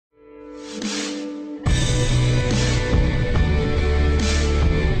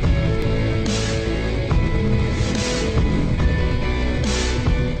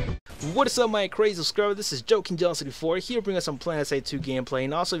What is up, my crazy subscriber? This is Joking John 64 here, bringing us some PlanetSide 2 gameplay.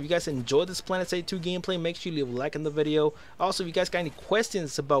 And also, if you guys enjoyed this PlanetSide 2 gameplay, make sure you leave a like in the video. Also, if you guys got any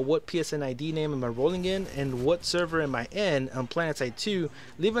questions about what PSN ID name am I rolling in and what server am I in on PlanetSide 2,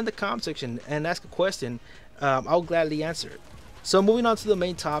 leave it in the comment section and ask a question. I'll gladly answer it. So moving on to the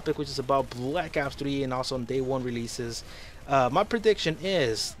main topic, which is about Black Ops 3 and also on day 1 releases. My prediction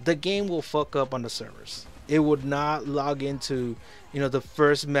is the game will fuck up on the servers. It would not log into, the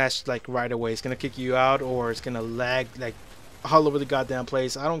first match like right away. It's gonna kick you out, or it's gonna lag like all over the goddamn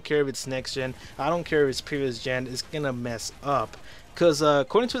place. I don't care if it's next gen, I don't care if it's previous gen, it's gonna mess up. Because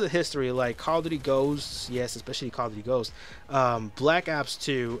according to the history, like Call of Duty Ghosts, yes, especially Call of Duty Ghosts, Black Ops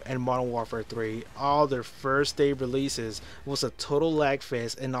 2 and Modern Warfare 3, all their first day releases was a total lag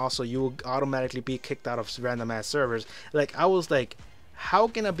fest, and also you will automatically be kicked out of random ass servers. Like, I was like, how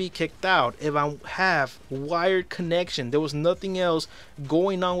can I be kicked out if I have wired connection? There was nothing else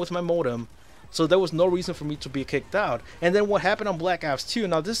going on with my modem, so there was no reason for me to be kicked out. And then what happened on Black Ops 2?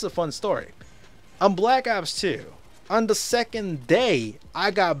 Now this is a fun story. On Black Ops 2, on the second day, I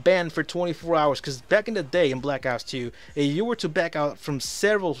got banned for 24 hours because back in the day in Black Ops 2, if you were to back out from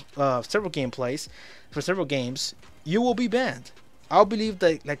several gameplays for several games, you will be banned. I believe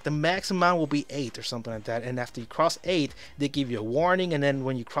that like the max amount will be 8 or something like that, and after you cross 8, they give you a warning, and then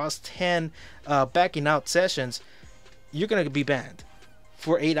when you cross 10 backing out sessions, you're gonna be banned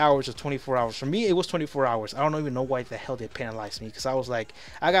for 8 hours or 24 hours. For me, it was 24 hours. I don't even know why the hell they penalized me, because I was like,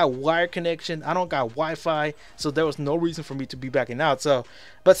 I got wired connection, I don't got Wi-Fi, so there was no reason for me to be backing out. So,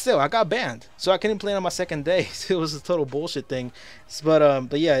 but still, I got banned, so I couldn't play on my second day. It was a total bullshit thing.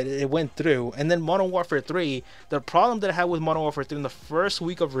 But yeah, it went through. And then Modern Warfare 3, the problem that I had with Modern Warfare 3 in the first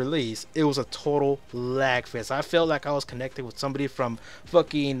week of release, it was a total lag fest. I felt like I was connected with somebody from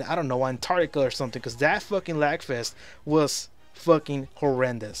fucking, I don't know, Antarctica or something, because that fucking lag fest was fucking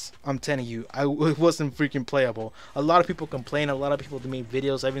horrendous. I'm telling you, it wasn't freaking playable. A lot of people complain, a lot of people made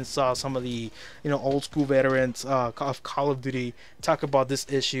videos. I even saw some of the old school veterans of Call of Duty talk about this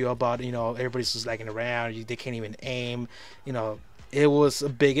issue about everybody's just lagging around, they can't even aim. It was a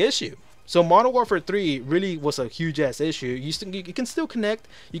big issue. So Modern Warfare 3 really was a huge ass issue. You can still connect,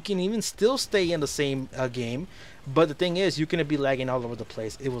 you can even still stay in the same game, but the thing is, you're gonna be lagging all over the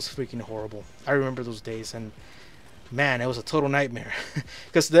place. It was freaking horrible. I remember those days, and man, it was a total nightmare.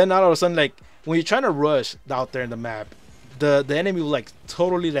 Because then all of a sudden, like when you're trying to rush out there in the map, the enemy will like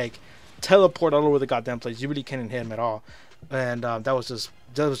totally like teleport all over the goddamn place. You really can't hit him at all, and that was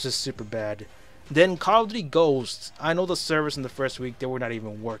just super bad. Then Call of Duty Ghosts, I know the servers in the first week, they were not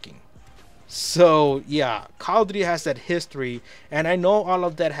even working. So yeah, Call of Duty has that history, and I know all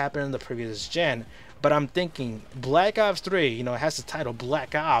of that happened in the previous gen. But I'm thinking Black Ops 3, it has the title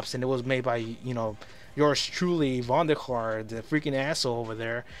Black Ops, and it was made by yours truly, Von der Card, the freaking asshole over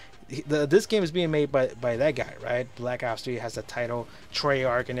there. This game is being made by that guy, right? Black Ops 3 has the title,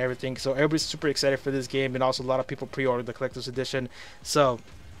 Treyarch, and everything. So everybody's super excited for this game, and also a lot of people pre-ordered the collector's edition. So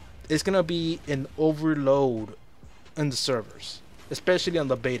it's gonna be an overload in the servers, especially on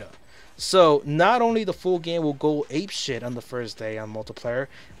the beta. So not only the full game will go apeshit on the first day on multiplayer,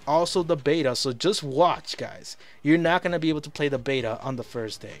 also the beta. So just watch, guys. You're not gonna be able to play the beta on the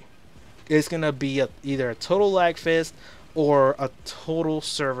first day. It's gonna be either a total lag fest or a total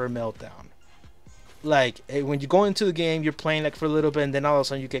server meltdown. Like when you go into the game, you're playing like for a little bit, and then all of a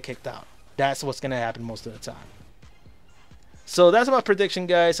sudden you get kicked out. That's what's gonna happen most of the time. So that's my prediction,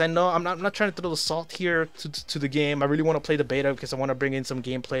 guys. I know I'm not trying to throw the salt here to the game. I really want to play the beta because I want to bring in some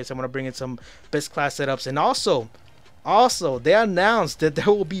gameplays. I want to bring in some best class setups, and also, they announced that there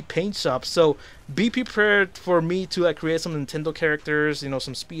will be paint shops, so be prepared for me to create some Nintendo characters,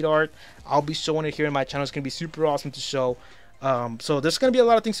 some speed art. I'll be showing it here in my channel. It's going to be super awesome to show. So there's going to be a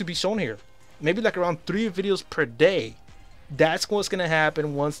lot of things to be shown here. Maybe like around 3 videos per day. That's what's going to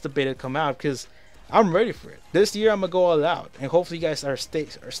happen once the beta come out, because I'm ready for it. This year I'm going to go all out, and hopefully you guys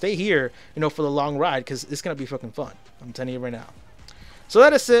stay here, for the long ride, because it's going to be fucking fun. I'm telling you right now. So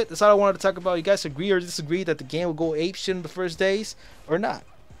that is it. That's all I wanted to talk about. You guys agree or disagree that the game will go apeshit in the first days or not?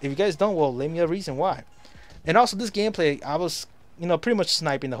 If you guys don't, well, leave me a reason why. And also, this gameplay, I was, pretty much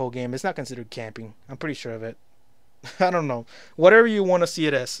sniping the whole game. It's not considered camping. I'm pretty sure of it. I don't know. Whatever you want to see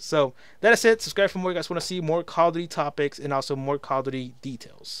it as. So that is it. Subscribe for more. You guys want to see more Call of Duty topics and also more Call of Duty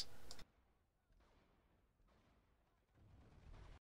details.